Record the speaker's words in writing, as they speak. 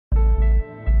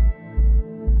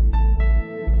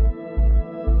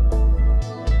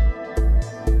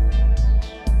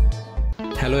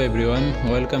Hello everyone,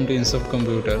 welcome to ইনসফট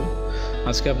computer.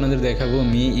 আজকে আপনাদের দেখাবো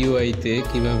MiUI তে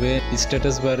কিভাবে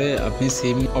স্ট্যাটাস বারে আপনি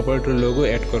সিম অপারেটর লোগো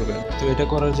অ্যাড করবেন। তো এটা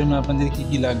করার জন্য আপনাদের কি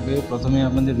কি লাগবে? প্রথমে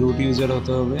আপনাদের রুট ইউজার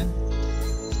হতে হবে,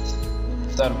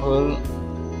 তারপর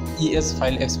ES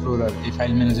ফাইল এক্সপ্লোরার, এই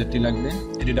ফাইল ম্যানেজারটি লাগবে,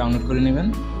 এটি ডাউনলোড করে নেবেন।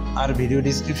 আর ভিডিও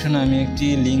ডিসক্রিপশনে আমি একটি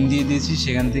লিঙ্ক দিয়ে দিয়েছি,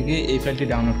 সেখান থেকে এই ফাইলটি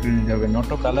ডাউনলোড করে নিতে হবে।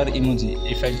 নটো কালার ইমোজি,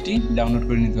 এই ফাইলটি ডাউনলোড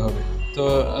করে নিতে হবে। তো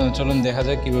চলুন দেখা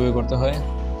যাক কীভাবে করতে হয়।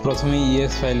 প্রথমে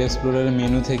ES ফাইল এক্সপ্লোরারের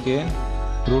মেনু থেকে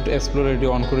রুট এক্সপ্লোরারটি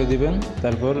অন করে দিবেন,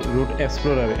 তারপর রুট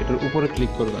এক্সপ্লোরার এটার উপরে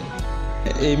ক্লিক করবেন।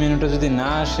 এই মেনুটা যদি না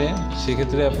আসে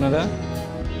সেক্ষেত্রে আপনারা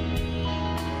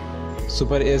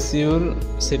সুপার এসইউর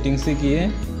সেটিংসে গিয়ে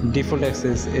ডিফল্ট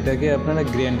অ্যাক্সেস এটাকে আপনারা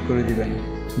গ্র্যান্ট করে দিবেন।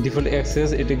 ডিফল্ট অ্যাক্সেস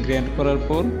এটি গ্র্যান্ট করার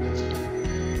পর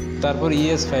তারপর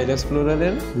ES ফাইল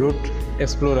এক্সপ্লোরারের রুট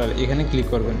এক্সপ্লোরার এখানে ক্লিক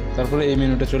করবেন। তারপরে এই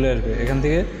মেনুটা চলে আসবে, এখান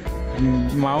থেকে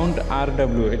মাউন্ট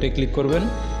RW এটা ক্লিক করবেন।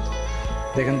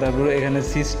 দেখেন তারপরে এখানে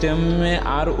সিস্টেমে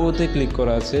ROতে ক্লিক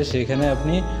করা আছে, সেখানে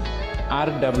আপনি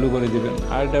RW করে দিবেন,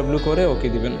 RW করে ওকে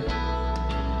দিবেন।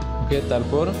 ওকে,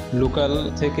 তারপর লোকাল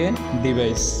থেকে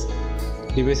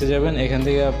ডিভাইসে যাবেন, এখান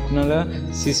থেকে আপনারা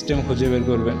সিস্টেম খুঁজে বের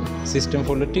করবেন, সিস্টেম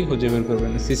ফোল্ডারটি খুঁজে বের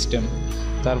করবেন, সিস্টেম।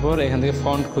 তারপর এখান থেকে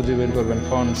ফন্ট খুঁজে বের করবেন,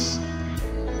 ফন্টস।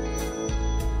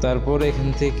 তারপর এখান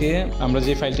থেকে আমরা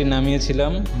যে ফাইলটি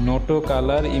নামিয়েছিলাম নোটো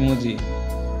কালার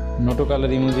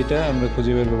ইমোজিটা আমরা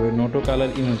খুঁজে বের করবো। নোটো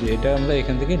কালার ইমোজি এটা আমরা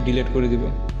এখান থেকে ডিলিট করে দিব।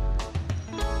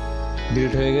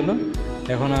 ডিলিট হয়ে গেল।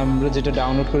 এখন আমরা যেটা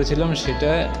ডাউনলোড করেছিলাম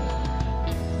সেটা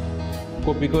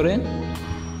কপি করে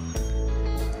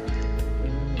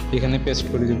এখানে পেস্ট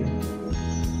করে দিব।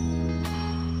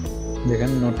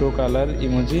 দেখেন নোটো কালার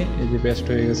ইমোজি এই যে পেস্ট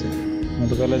হয়ে গেছে,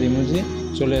 নোটো কালার ইমোজি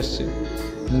চলে আসছে।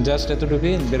 জাস্ট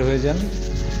এতটুকুই, বের হয়ে যান।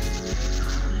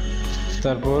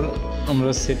 তারপর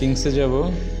আমরা সেটিংসে যাব,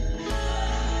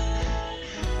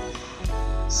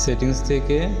 সেটিংস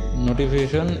থেকে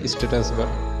নোটিফিকেশন স্ট্যাটাস বার,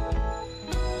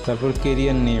 তারপর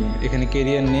কেরিয়ার নেম, এখানে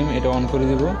কেরিয়ার নেম এটা অন করে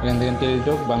দিব। এখান থেকে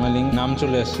টেলিটক বাংলা নাম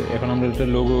চলে আসছে। এখন আমরা একটা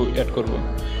লোগো অ্যাড করব,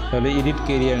 তাহলে এডিট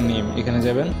কেরিয়ার নেম এখানে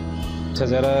যাবেন। আচ্ছা,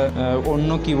 যারা অন্য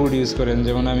কিবোর্ড ইউজ করেন,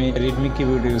 যেমন আমি রেডমি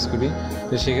কিবোর্ড ইউজ করি,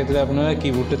 তো সেক্ষেত্রে আপনারা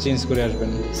কিবোর্ডটা চেঞ্জ করে আসবেন।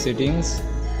 Settings,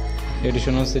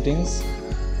 additional settings,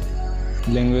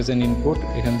 language and input,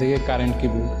 এখান থেকে কারেন্ট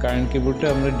কিবোর্ডটা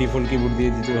আমরা ডিফল্ট কিবোর্ড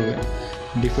দিয়ে দিতে হবে।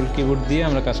 ডিফল্ট কিবোর্ড দিয়ে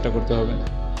আমরা কাজটা করতে হবে।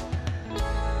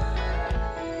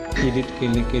 এডিট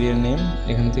কেরিয়ার নেম,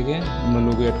 এখান থেকে আমরা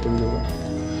লোগো অ্যাড করে দেবো।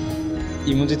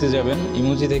 ইমোজিতে যাবেন,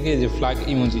 ইমোজি থেকে যে ফ্ল্যাগ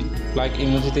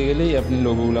ইমোজিতে গেলেই আপনি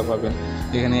লোগোগুলো পাবেন।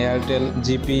 এখানে এয়ারটেল,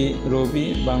 জিপি, রবি,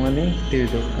 বাংলালিংক,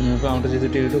 টেলিটক। আমরা যেহেতু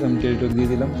টেলিটক, আমি টেলিটক দিয়ে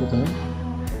দিলাম প্রথমে।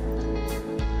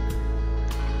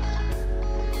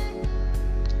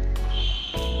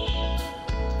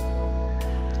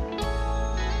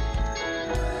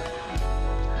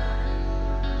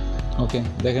 ওকে,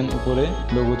 দেখেন উপরে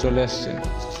লোগো চলে আসছে।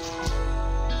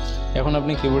 এখন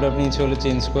আপনি কিবোর্ড ইচ্ছে হলে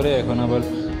চেঞ্জ করে এখন আবার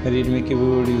রেডমি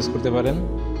কিবোর্ড ইউজ করতে পারেন।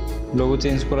 লোগো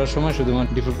চেঞ্জ করার সময়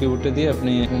শুধুমাত্র ডিফল্ট কিবোর্ডটা দিয়ে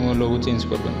আপনি লোগো চেঞ্জ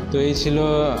করবেন। তো এই ছিল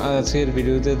আজকের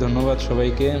ভিডিওতে। ধন্যবাদ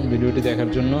সবাইকে ভিডিওটি দেখার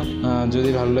জন্য। যদি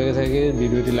ভালো লেগে থাকে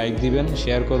ভিডিওটি লাইক দিবেন,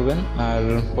 শেয়ার করবেন, আর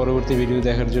পরবর্তী ভিডিও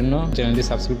দেখার জন্য চ্যানেলটি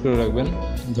সাবস্ক্রাইব করে রাখবেন।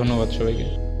 ধন্যবাদ সবাইকে।